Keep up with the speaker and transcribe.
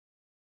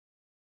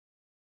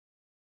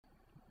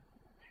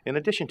In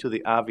addition to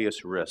the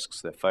obvious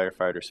risks that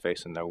firefighters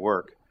face in their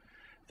work,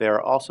 they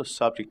are also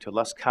subject to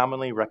less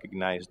commonly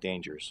recognized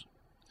dangers,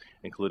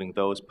 including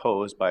those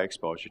posed by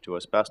exposure to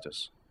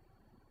asbestos.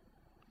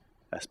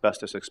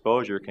 Asbestos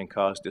exposure can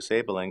cause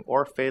disabling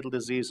or fatal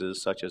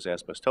diseases such as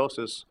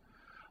asbestosis,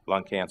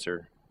 lung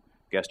cancer,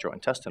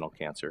 gastrointestinal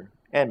cancer,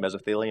 and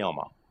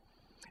mesothelioma,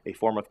 a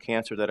form of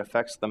cancer that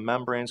affects the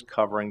membranes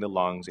covering the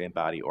lungs and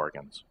body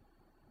organs.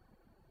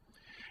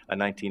 A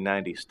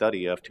 1990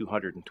 study of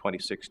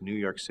 226 New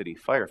York City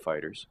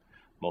firefighters,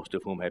 most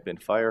of whom had been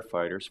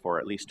firefighters for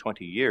at least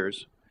 20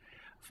 years,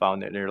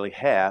 found that nearly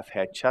half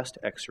had chest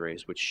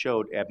x-rays which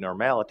showed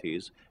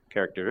abnormalities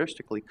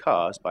characteristically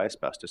caused by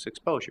asbestos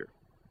exposure.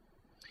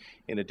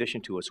 In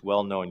addition to its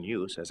well-known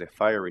use as a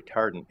fire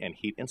retardant and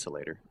heat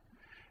insulator,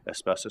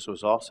 asbestos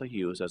was also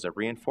used as a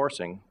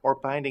reinforcing or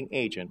binding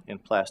agent in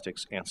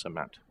plastics and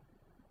cement.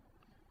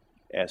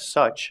 As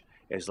such,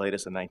 as late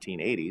as the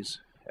 1980s,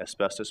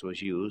 asbestos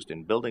was used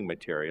in building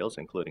materials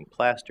including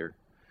plaster,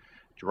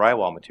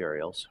 drywall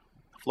materials,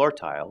 floor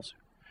tiles,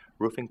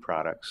 roofing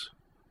products,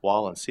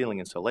 wall and ceiling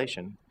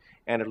insulation,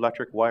 and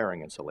electric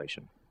wiring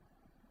insulation.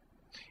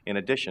 In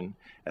addition,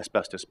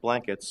 asbestos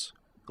blankets,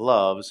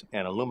 gloves,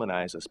 and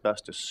aluminized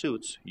asbestos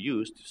suits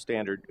used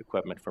standard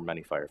equipment for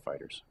many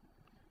firefighters.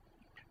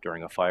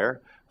 During a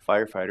fire,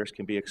 firefighters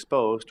can be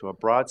exposed to a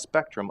broad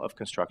spectrum of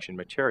construction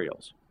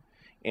materials,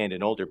 and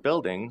in older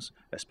buildings,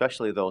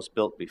 especially those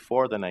built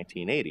before the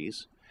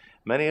 1980s,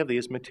 many of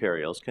these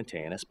materials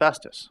contain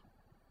asbestos.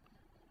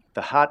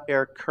 The hot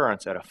air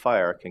currents at a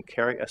fire can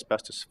carry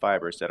asbestos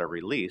fibers that are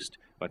released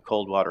when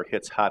cold water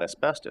hits hot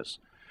asbestos,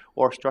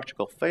 or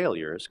structural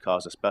failures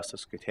cause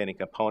asbestos-containing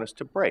components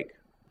to break.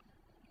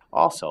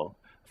 Also,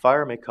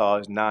 fire may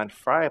cause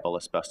non-friable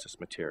asbestos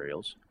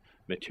materials,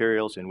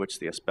 materials in which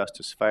the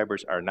asbestos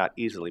fibers are not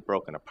easily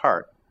broken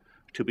apart,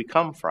 to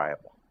become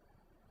friable.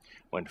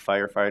 When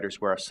firefighters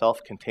wear a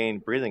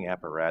self-contained breathing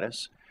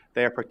apparatus,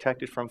 they are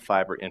protected from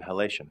fiber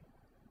inhalation.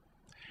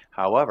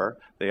 However,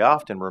 they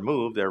often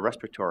remove their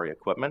respiratory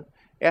equipment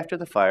after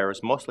the fire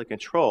is mostly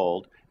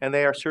controlled and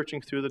they are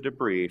searching through the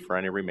debris for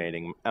any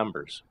remaining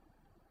embers.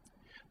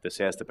 This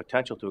has the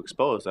potential to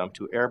expose them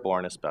to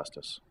airborne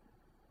asbestos.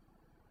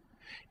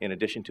 In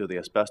addition to the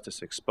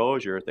asbestos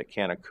exposure that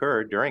can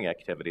occur during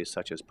activities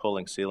such as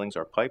pulling ceilings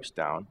or pipes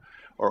down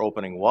or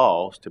opening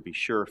walls to be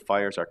sure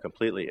fires are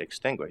completely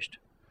extinguished,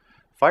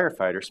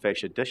 firefighters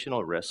face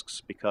additional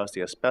risks because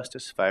the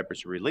asbestos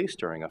fibers released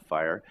during a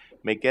fire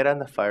may get on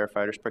the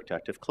firefighter's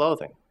protective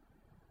clothing.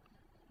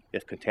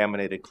 If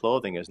contaminated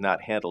clothing is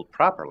not handled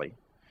properly,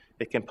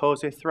 it can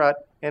pose a threat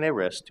and a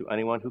risk to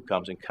anyone who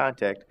comes in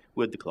contact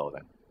with the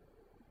clothing.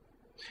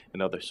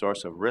 Another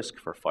source of risk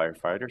for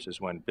firefighters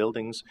is when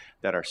buildings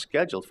that are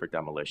scheduled for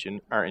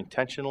demolition are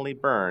intentionally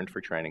burned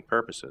for training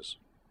purposes.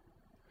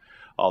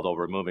 Although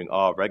removing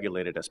all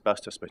regulated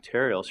asbestos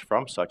materials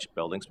from such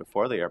buildings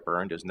before they are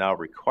burned is now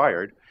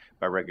required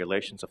by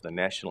regulations of the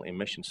National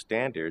Emission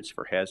Standards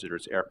for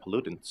Hazardous Air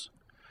Pollutants,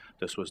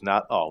 this was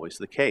not always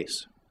the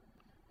case.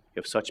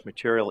 If such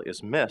material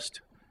is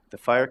missed, the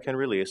fire can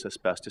release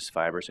asbestos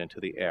fibers into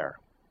the air.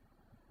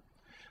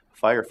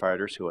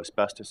 Firefighters whose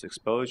asbestos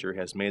exposure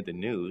has made the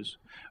news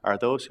are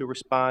those who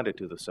responded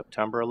to the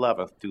September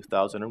 11,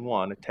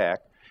 2001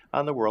 attack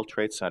on the World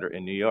Trade Center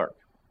in New York,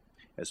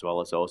 as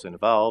well as those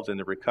involved in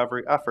the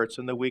recovery efforts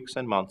in the weeks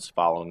and months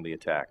following the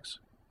attacks.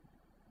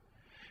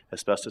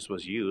 Asbestos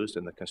was used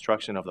in the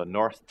construction of the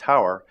North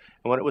Tower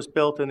when it was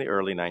built in the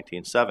early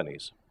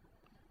 1970s.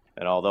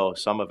 And although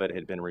some of it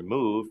had been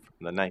removed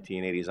from the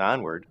 1980s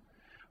onward,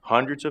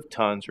 hundreds of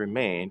tons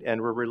remained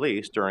and were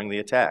released during the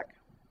attack.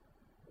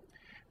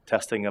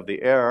 Testing of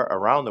the air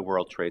around the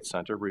World Trade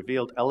Center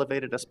revealed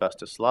elevated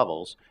asbestos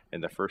levels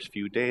in the first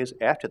few days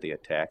after the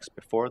attacks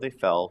before they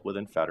fell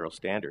within federal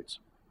standards.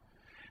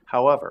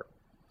 However,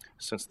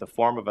 since the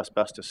form of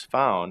asbestos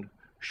found,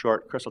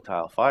 short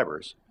chrysotile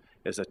fibers,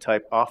 is a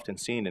type often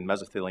seen in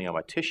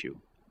mesothelioma tissue,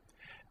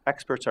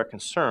 experts are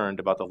concerned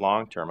about the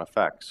long-term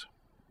effects.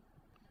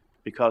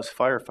 Because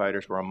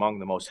firefighters were among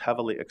the most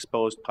heavily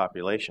exposed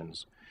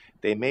populations,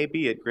 they may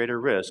be at greater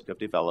risk of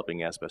developing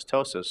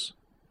asbestosis,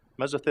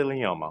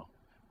 mesothelioma,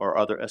 or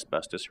other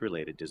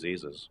asbestos-related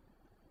diseases.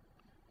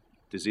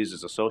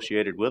 Diseases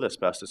associated with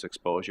asbestos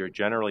exposure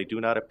generally do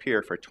not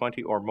appear for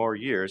 20 or more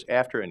years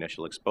after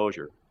initial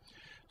exposure,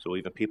 so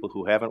even people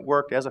who haven't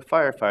worked as a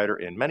firefighter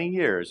in many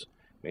years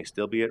may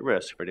still be at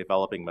risk for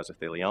developing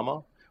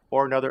mesothelioma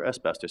or another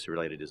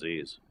asbestos-related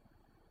disease.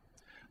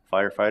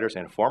 Firefighters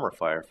and former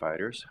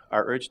firefighters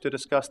are urged to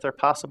discuss their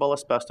possible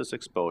asbestos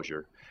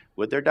exposure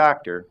with their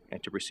doctor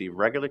and to receive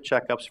regular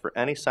checkups for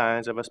any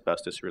signs of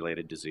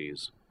asbestos-related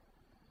disease.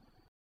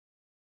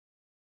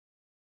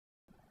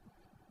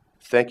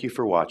 Thank you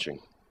for watching.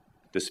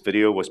 This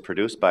video was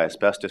produced by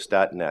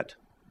Asbestos.Net,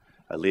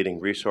 a leading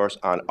resource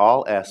on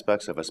all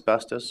aspects of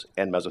asbestos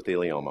and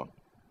mesothelioma.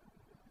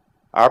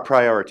 Our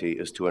priority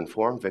is to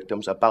inform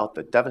victims about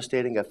the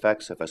devastating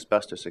effects of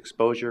asbestos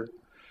exposure,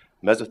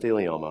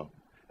 mesothelioma,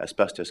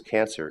 asbestos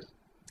cancer,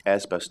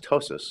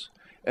 asbestosis,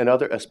 and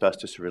other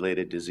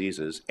asbestos-related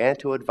diseases, and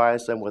to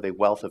advise them with a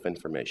wealth of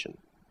information.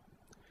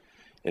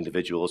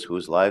 Individuals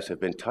whose lives have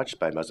been touched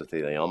by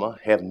mesothelioma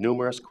have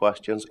numerous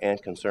questions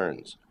and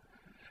concerns.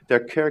 Their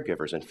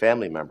caregivers and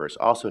family members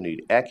also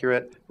need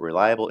accurate,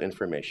 reliable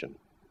information.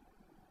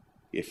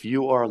 If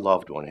you or a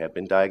loved one have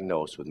been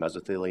diagnosed with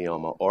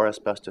mesothelioma or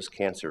asbestos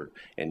cancer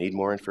and need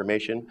more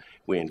information,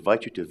 we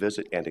invite you to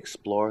visit and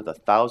explore the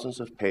thousands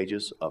of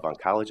pages of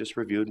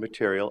oncologist-reviewed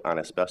material on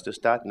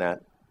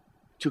Asbestos.Net,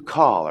 to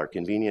call our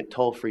convenient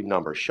toll-free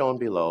number shown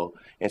below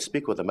and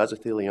speak with a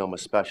mesothelioma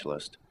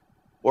specialist,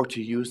 or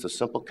to use the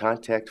simple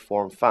contact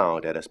form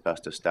found at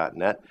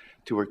Asbestos.Net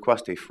to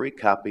request a free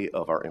copy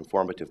of our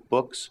informative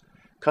books,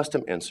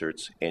 custom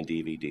inserts, and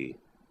DVD.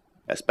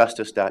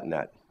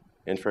 Asbestos.Net.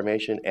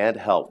 Information and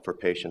help for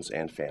patients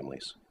and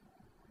families.